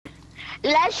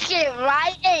Let's get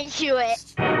right into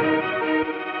it.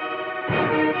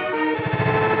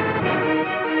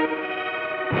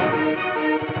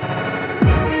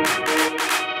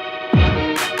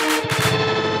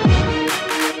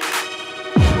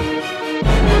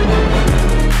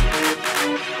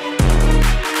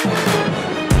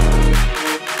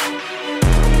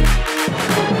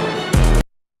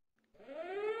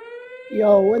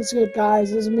 Yo, what's good,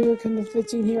 guys? This is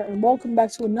Mirror15 here, and welcome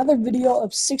back to another video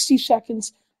of 60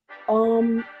 seconds.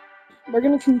 We're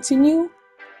gonna continue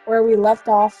where we left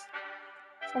off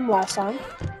from last time.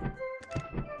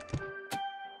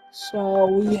 So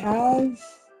we have,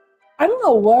 I don't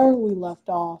know where we left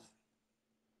off.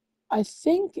 I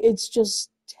think it's just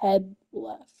Ted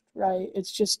left, right?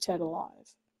 It's just Ted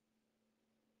alive.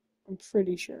 I'm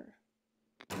pretty sure.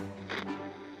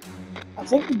 I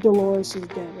think Dolores is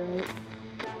dead, right?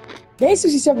 Day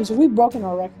 67, so we've broken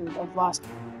our record of last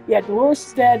time. Yeah, Dolores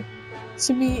is dead.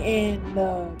 Timmy and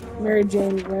Mary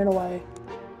Jane ran away.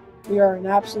 We are in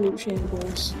absolute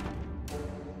shambles.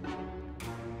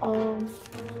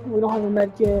 We don't have a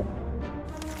med kit.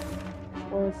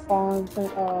 We're fine.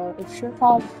 If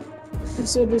Shirkov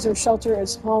considers our shelter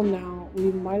as home now,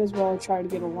 we might as well try to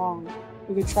get along.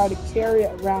 We could try to carry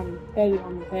it around and pet it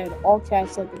on the head. All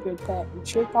cats like a good pet, and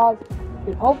Shirkov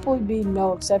could hopefully be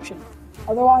no exception.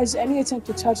 Otherwise, any attempt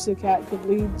to touch the cat could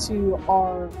lead to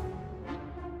our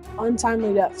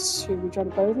untimely deaths. Should we try to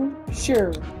play with him?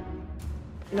 Sure.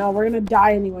 No, we're gonna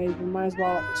die anyways. We might as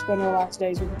well spend our last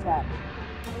days with the cat.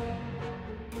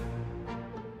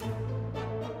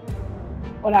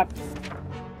 What happened?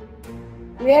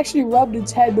 We actually rubbed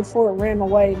its head before it ran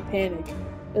away in panic.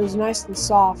 It was nice and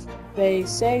soft. They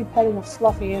say petting a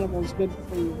fluffy animal is good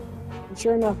for you. And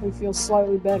sure enough, we feel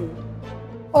slightly better.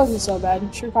 It wasn't so bad.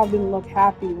 Shirkov didn't look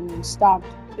happy when we stopped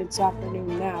its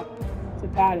afternoon nap to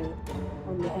pat it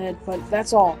on the head, but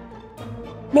that's all.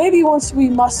 Maybe once we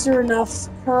muster enough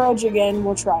courage again,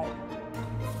 we'll try it.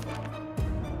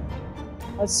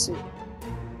 Let's see.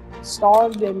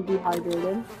 Starved and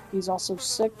dehydrated. He's also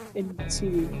sick and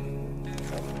fatigued.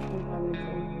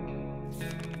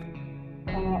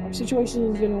 Our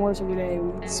situation is getting worse every day.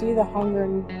 We can see the hunger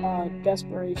and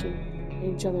desperation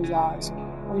in each other's eyes.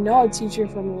 We know a teacher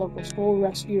from the local school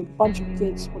rescued a bunch of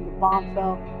kids when the bomb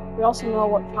fell. We also know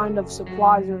what kind of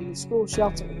supplies are in the school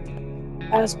shelter.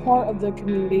 As part of the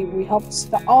community, we helped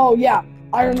oh yeah,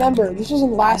 I remember. This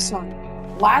wasn't last time.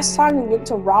 Last time we went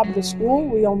to rob the school,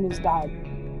 we almost died.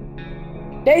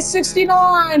 Day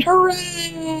 69! Hooray!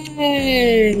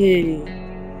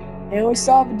 And we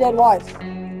still have a dead wife.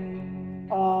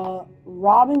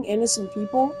 Robbing innocent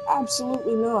people?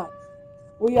 Absolutely not.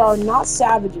 We are not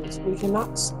savages. We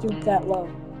cannot stoop that low.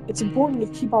 It's important to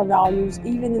keep our values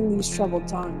even in these troubled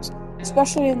times.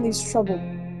 Especially in these troubled...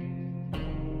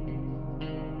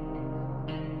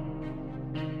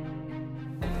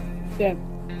 Yeah.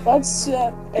 Let's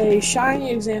set a shining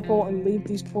example and leave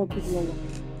these poor people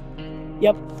alone.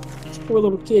 Yep. These poor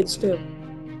little kids, too.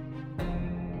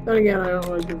 Then again, I don't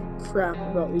really give a crap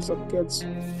about these little kids.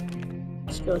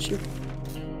 Especially.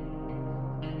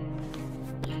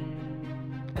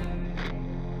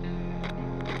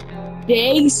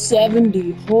 Day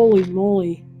 70. Holy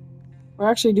moly. We're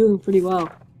actually doing pretty well.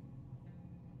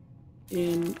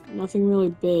 And nothing really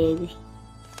big.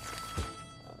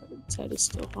 Ted is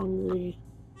still hungry.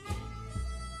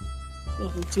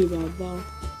 Nothing too bad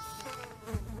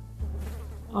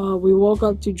though. We woke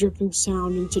up to dripping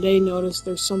sound and today noticed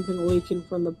there's something leaking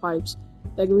from the pipes.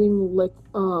 That green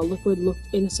liquid looked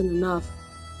innocent enough.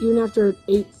 Even after it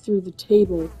ate through the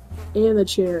table and the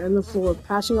chair and the floor,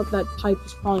 patching up that pipe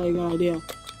is probably a good idea.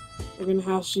 We're gonna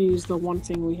have to use the one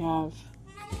thing we have.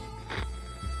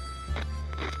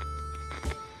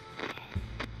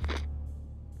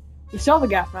 We still have the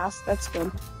gas mask, that's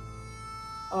good.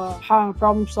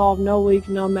 Problem solved, no leak,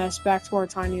 no mess, back to our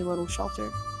tiny little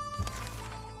shelter.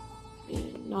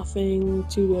 And nothing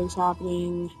too big's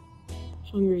happening.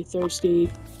 Hungry,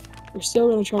 thirsty. We're still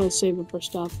gonna try to save up our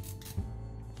stuff.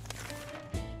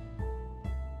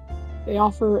 They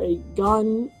offer a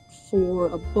gun for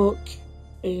a book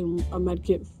and a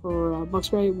medkit for a bug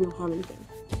spray. We don't have anything.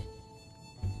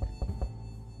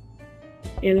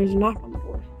 And there's a knock on the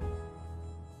door.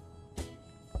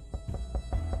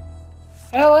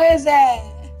 Who is it?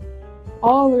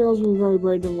 All the girls were very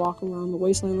brave to walk around the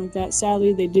wasteland like that.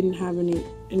 Sadly, they didn't have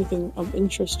anything of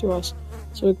interest to us,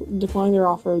 so we declined their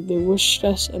offer. They wished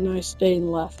us a nice day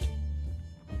and left.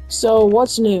 So,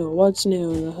 what's new? What's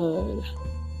new in the hood?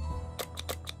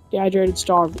 Dehydrated,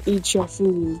 starved. Eat your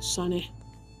food, sonny.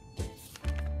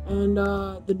 And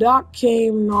the doc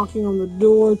came knocking on the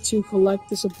door to collect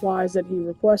the supplies that he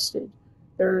requested.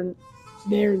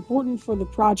 They're important for the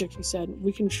project, he said.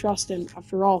 We can trust him.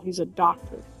 After all, he's a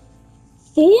doctor.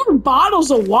 4 bottles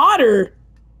of water?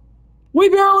 We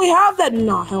barely have that.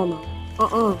 No, hell no.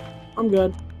 I'm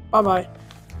good. Bye-bye.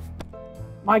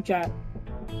 My cat.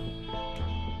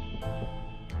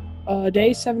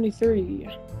 Day 73.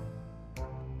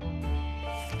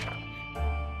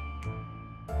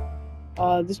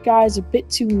 This guy is a bit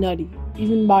too nutty,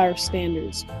 even by our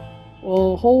standards.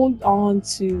 We'll hold on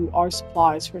to our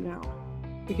supplies for now.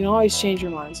 We can always change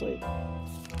our minds later.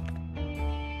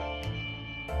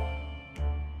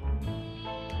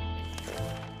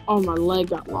 Oh, my leg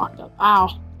got locked up.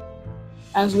 Ow.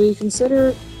 As we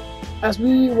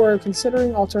were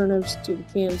considering alternatives to the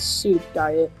canned soup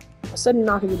diet, a sudden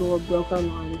knock at the door broke our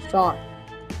line of thought.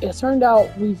 It turned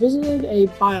out we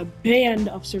visited by a band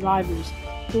of survivors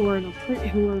who were in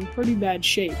pretty bad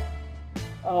shape.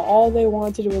 All they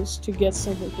wanted was to get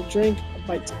something to drink, a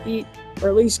bite to eat, or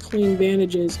at least clean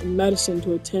bandages and medicine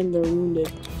to attend their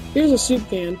wounded. Here's a soup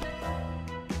can.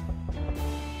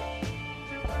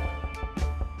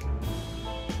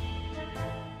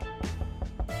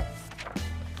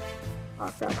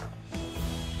 Oh, crap.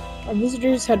 Our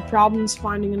visitors had problems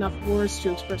finding enough words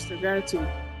to express their gratitude.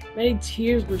 Many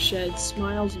tears were shed,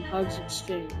 smiles and hugs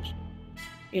exchanged,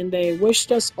 and they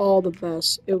wished us all the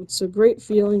best. It was a great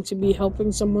feeling to be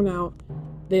helping someone out.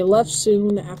 They left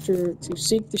soon after to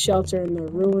seek the shelter in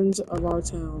the ruins of our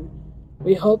town.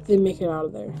 We hope they make it out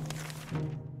of there.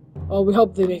 Oh, we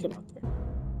hope they make it out there.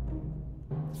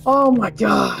 Oh my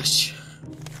gosh.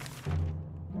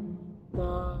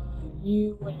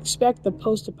 You would expect the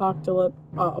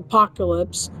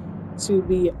post-apocalypse to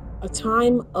be a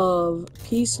time of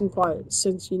peace and quiet,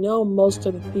 since most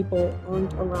of the people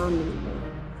aren't around anymore.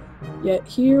 Yet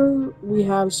here we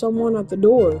have someone at the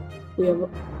door.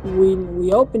 When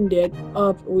we opened it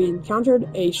up, we encountered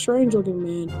a strange-looking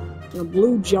man in a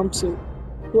blue jumpsuit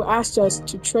who asked us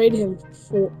to trade him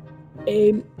for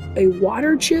a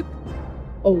water chip.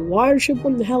 A water chip?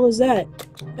 What the hell is that?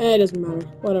 It doesn't matter.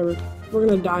 Whatever. We're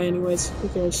gonna die anyways. Who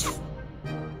cares?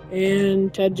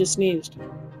 And Ted just sneezed.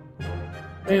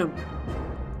 Damn.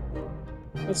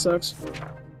 That sucks.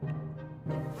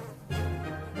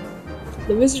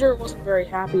 The visitor wasn't very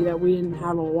happy that we didn't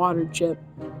have a water chip,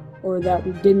 or that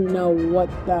we didn't know what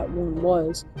that one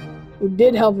was. He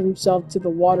did help himself to the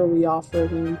water we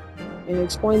offered him, and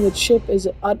explained the chip is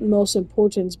of utmost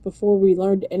importance. Before we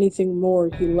learned anything more,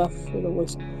 he left for the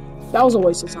waste. That was a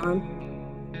waste of time.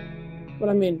 But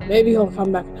I mean, maybe he'll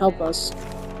come back and help us.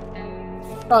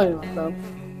 Probably not, though.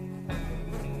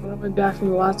 When I went back from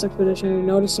the last expedition, we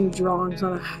noticed some drawings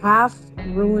on a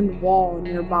half-ruined wall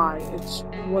nearby. It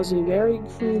was a very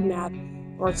crude map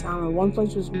of our town, and one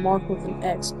place was marked with an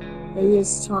X. Maybe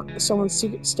it's someone's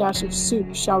secret stash of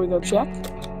soup. Shall we go check?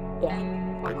 Yeah,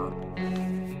 why not?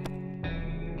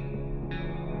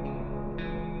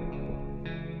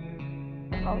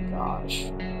 Oh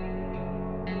gosh.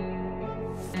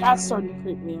 That's starting to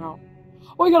creep me out.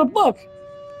 Oh, we got a book!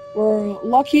 We're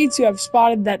lucky to have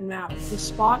spotted that map. The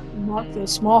spot marked a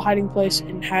small hiding place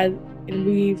and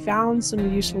we found some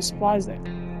useful supplies there.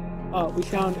 We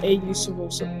found a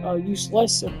useless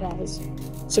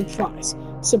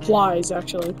supplies,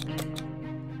 actually.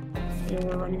 And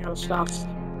we're running out of stuff.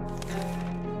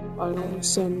 I don't want to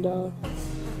send, no.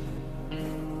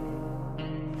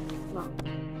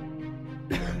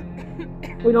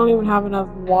 We don't even have enough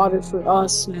water for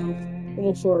us now.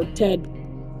 Well, for Ted.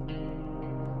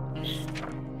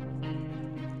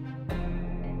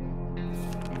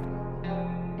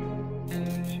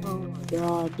 Oh my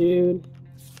god, dude.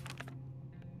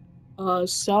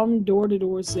 Some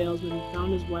door-to-door salesman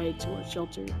found his way to our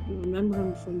shelter. We remember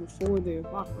him from before the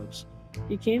apocalypse.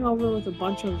 He came over with a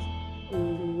bunch of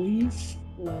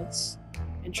leaflets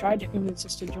and tried to convince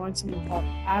us to join something called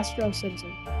Astro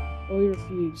Citizen, but we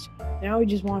refused. Now he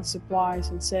just wants supplies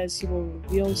and says he will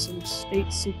reveal some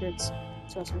state secrets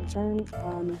to us in return.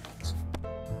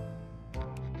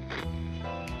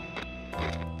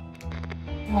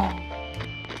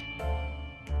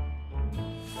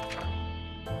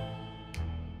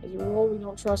 As a rule, we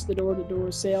don't trust the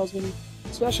door-to-door salesman,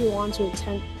 especially one to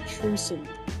attempt treason.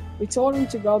 We told him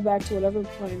to go back to whatever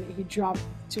planet he dropped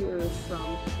to Earth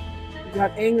from. He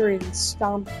got angry and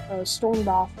stormed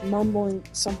off, mumbling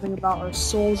something about our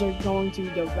souls are going to be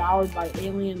devoured by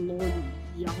alien Lord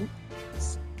Young.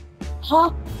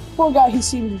 Huh? Poor guy, he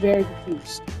seemed very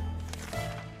confused.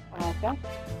 Okay.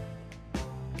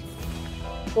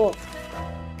 Cool.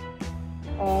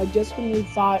 Just when we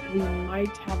thought we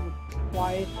might have a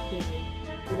quiet day,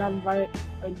 we got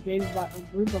invaded by a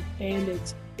group of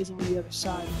bandits is on the other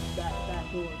side of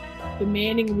that door,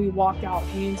 demanding we walk out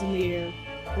hands in the air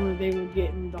or they will get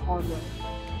in the hard way.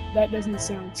 That doesn't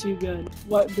sound too good.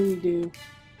 What do we do?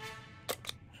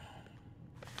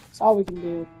 That's all we can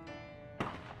do.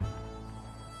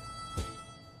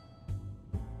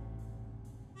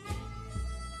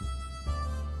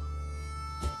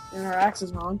 And our axe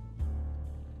is on.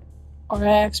 Our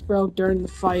axe broke during the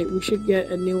fight. We should get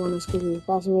a new one as quickly as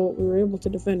possible. We were able to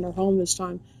defend our home this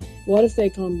time. What if they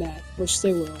come back? Which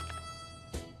they will.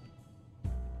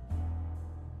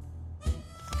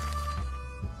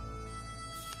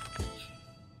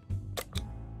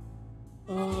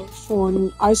 For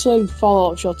an isolated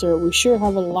fallout shelter, we sure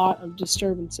have a lot of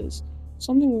disturbances.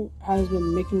 Something has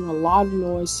been making a lot of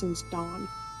noise since dawn,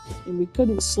 and we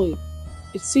couldn't sleep.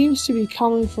 It seems to be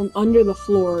coming from under the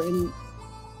floor, and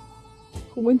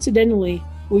coincidentally,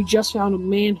 we just found a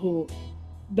manhole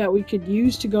that we could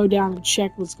use to go down and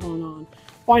check what's going on.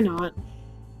 Why not?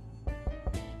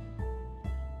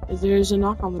 There's a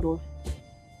knock on the door.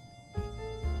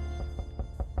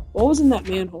 What was in that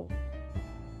manhole?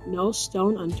 No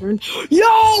stone unturned.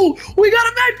 Yo! We got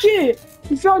a med kit!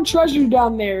 We found treasure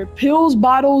down there. Pills,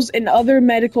 bottles, and other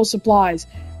medical supplies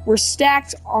were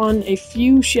stacked on a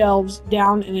few shelves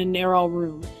down in a narrow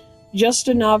room. Just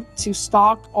enough to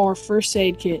stock our first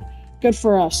aid kit. Good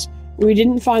for us. We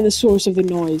didn't find the source of the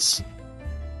noise.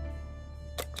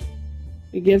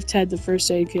 We give Ted the first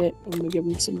aid kit and we give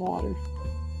him some water.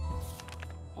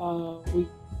 We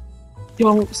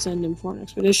don't send him for an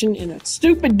expedition, and that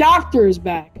stupid doctor is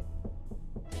back.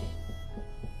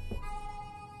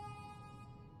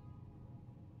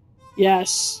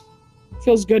 Yes.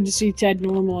 Feels good to see Ted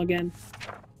normal again.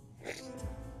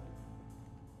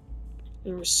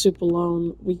 And we're soup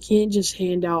alone. We can't just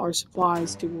hand out our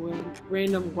supplies to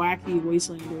random wacky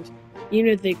wastelanders.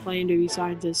 Even if they claim to be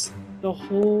scientists, the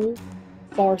whole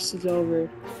farce is over.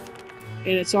 And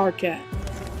it's our cat.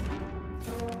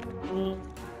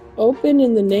 Open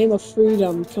in the name of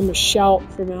freedom come a shout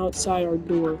from outside our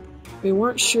door. We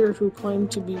weren't sure who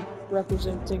claimed to be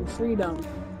representing freedom,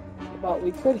 but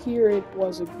we could hear it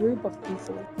was a group of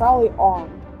people, probably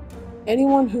armed.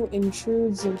 Anyone who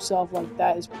intrudes himself like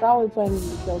that is probably planning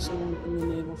to kill someone in the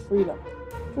name of freedom.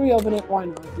 If we open it, why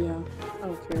not? Yeah, I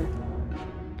don't care.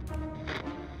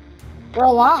 We're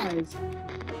alive!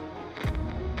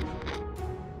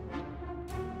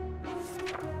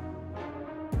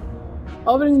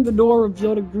 Opening the door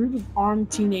revealed a group of armed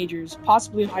teenagers,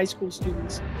 possibly high school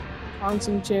students.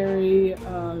 Contrary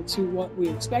to what we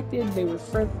expected, they were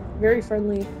very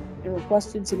friendly and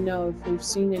requested to know if we've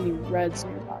seen any Reds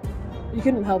nearby. We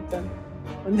couldn't help them.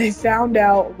 When they found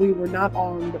out we were not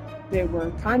armed, they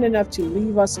were kind enough to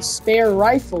leave us a spare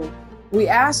rifle. We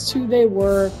asked who they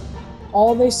were.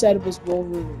 All they said was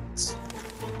Wolverines.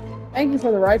 Thank you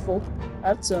for the rifle.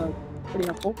 That's pretty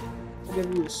helpful. I'll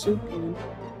give you a soup can.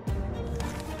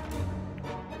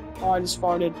 Oh, I just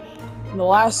farted. And the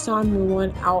last time we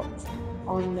went out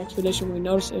on an expedition, we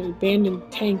noticed an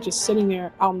abandoned tank just sitting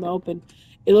there out in the open.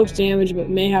 It looks damaged, but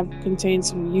may have contained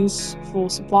some useful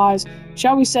supplies.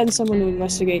 Shall we send someone to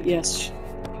investigate? Yes.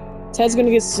 Ted's gonna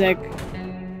get sick,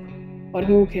 but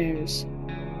who cares?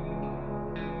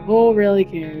 Who really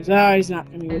cares? Ah, he's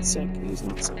not gonna get sick. He's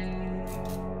not sick.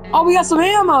 Oh, we got some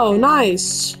ammo!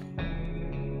 Nice!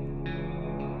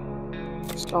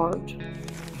 Starved.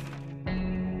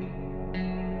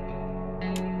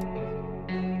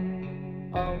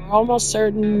 We're almost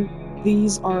certain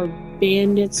these are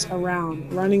bandits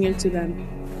around. Running into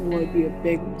them would be a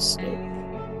big mistake.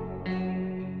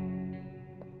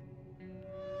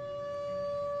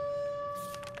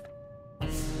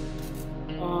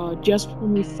 Just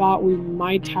when we thought we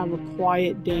might have a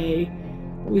quiet day,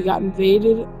 we got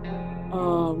invaded.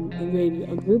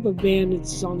 A group of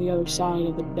bandits is on the other side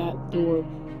of that door,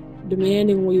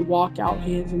 demanding we walk out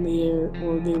hands in the air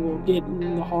or they will get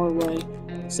in the hard way.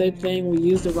 Same thing, we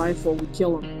use the rifle, we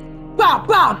kill them. Bow,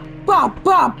 bow, bow,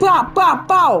 bow, bow, bow,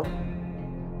 bow!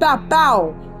 Bow,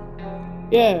 bow!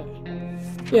 Yeah,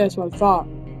 that's what I thought.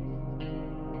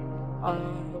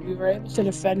 We were able to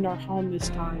defend our home this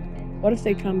time. What if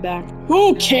they come back?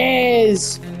 Who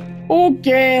cares? Who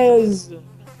cares?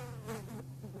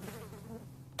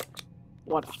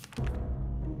 What?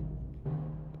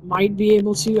 Might be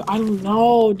able to. I don't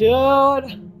know,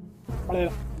 dude.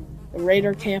 The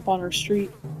raider camp on our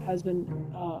street has been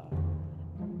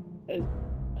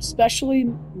especially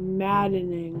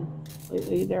maddening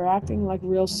lately. They're acting like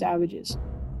real savages.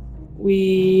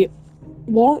 We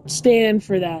won't stand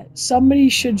for that. Somebody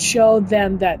should show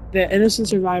them that the innocent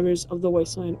survivors of the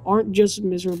wasteland aren't just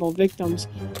miserable victims.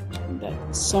 That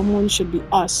someone should be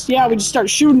us. Yeah, we just start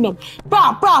shooting them.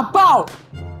 Bow, bow, bow!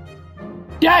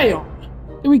 Damn!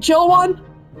 Did we kill one?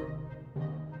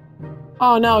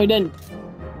 Oh, no, we didn't.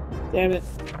 Damn it.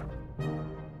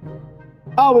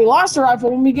 Oh, we lost a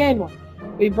rifle when we gained one.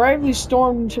 We bravely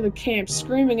stormed into the camp,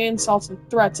 screaming insults and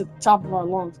threats at the top of our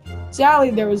lungs. Sadly,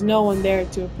 there was no one there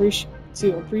to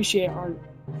appreciate our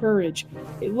courage.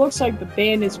 It looks like the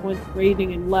bandits went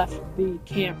raiding and left the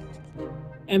camp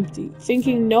empty,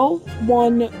 thinking no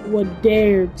one would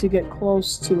dare to get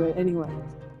close to it anyway.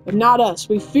 But not us.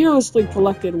 We fearlessly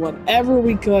collected whatever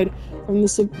we could from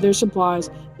their supplies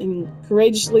and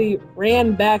courageously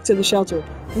ran back to the shelter.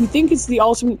 We think it's the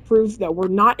ultimate proof that we're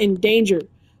not in danger.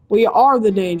 We are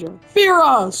the danger. Fear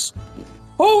us!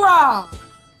 Hoorah!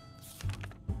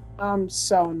 I'm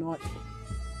so annoyed.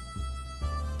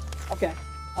 Okay.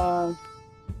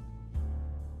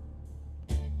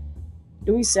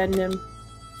 Do we send him?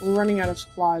 We're running out of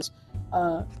supplies.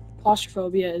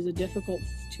 Claustrophobia is difficult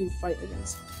to fight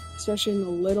against, especially in a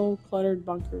little cluttered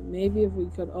bunker. Maybe if we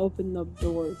could open the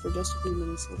door for just a few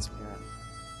minutes, let's hear it.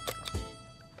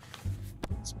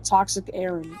 Some toxic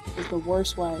air is the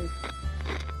worst way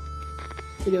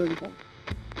to do anything.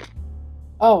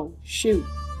 Oh, shoot.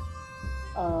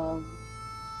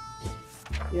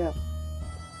 Yeah.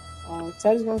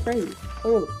 Ted is going crazy,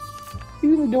 clearly.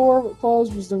 Keeping the door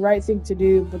closed was the right thing to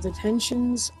do, but the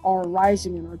tensions are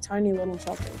rising in our tiny little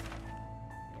shelter.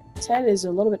 Ted is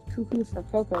a little bit cuckoo for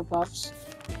Cocoa Puffs.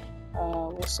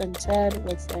 We'll send Ted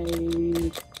with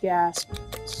a gas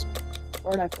mask.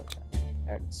 Where did I put that?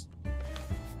 There it is.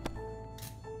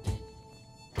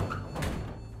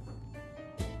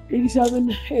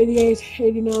 87, 88,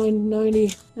 89,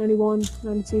 90, 91,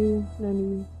 92,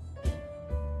 90...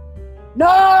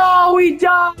 No! We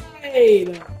died!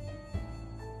 It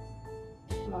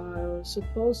was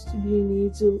supposed to be a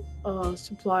needs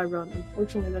supply run.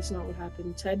 Unfortunately, that's not what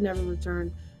happened. Ted never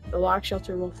returned. The lock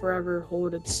shelter will forever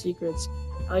hold its secrets,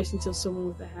 at least until someone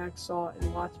with a hacksaw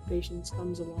and lots of patience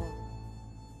comes along.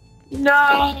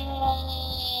 No!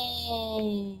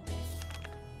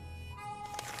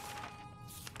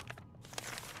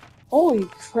 Holy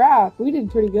crap, we did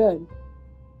pretty good.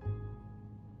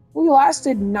 We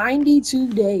lasted 92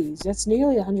 days. That's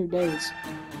nearly 100 days.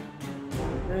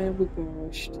 And we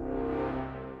perished.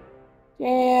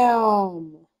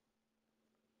 Damn.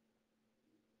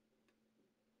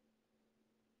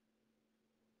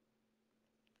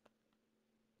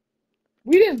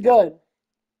 We did good.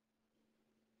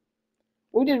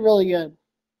 We did really good.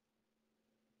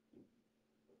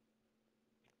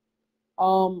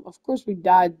 Of course we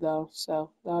died though,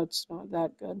 so that's not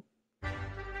that good.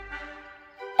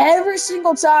 Every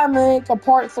single time I make a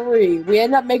part 3, we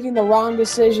end up making the wrong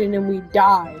decision and we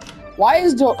die. Why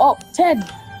is the— oh, Ted!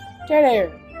 Ted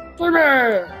here! Come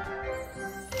here!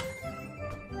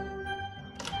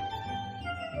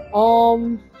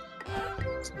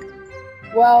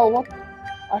 Well, what—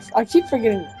 I keep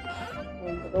forgetting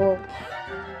the door.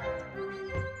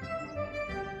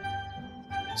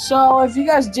 So, if you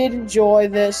guys did enjoy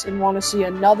this and want to see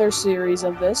another series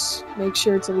of this, make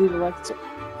sure to leave a like.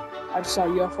 I just saw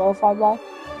UFO 5 block.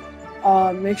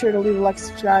 Make sure to leave a like,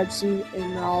 subscribe,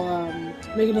 and I'll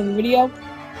make another video.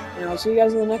 And I'll see you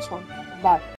guys in the next one. Bye.